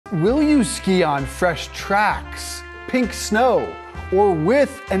Will you ski on fresh tracks, pink snow, or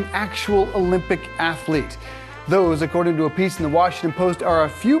with an actual Olympic athlete? Those, according to a piece in the Washington Post, are a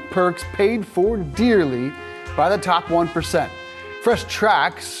few perks paid for dearly by the top 1%. Fresh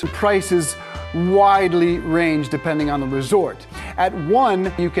tracks prices widely range depending on the resort. At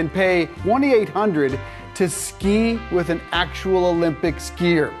one, you can pay $2,800 to ski with an actual Olympic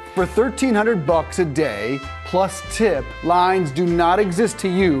skier. For $1,300 a day plus tip, lines do not exist to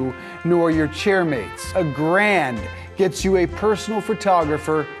you nor your chairmates. $1,000 gets you a personal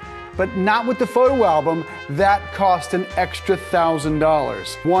photographer, but not with the photo album. That cost an extra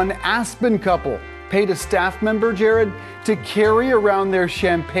 $1,000. One Aspen couple paid a staff member, Jared, to carry around their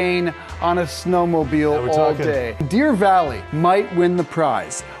champagne on a snowmobile all day. Deer Valley might win the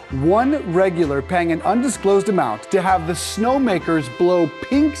prize. One regular paying an undisclosed amount to have the snowmakers blow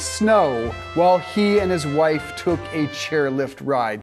pink snow while he and his wife took a chairlift ride.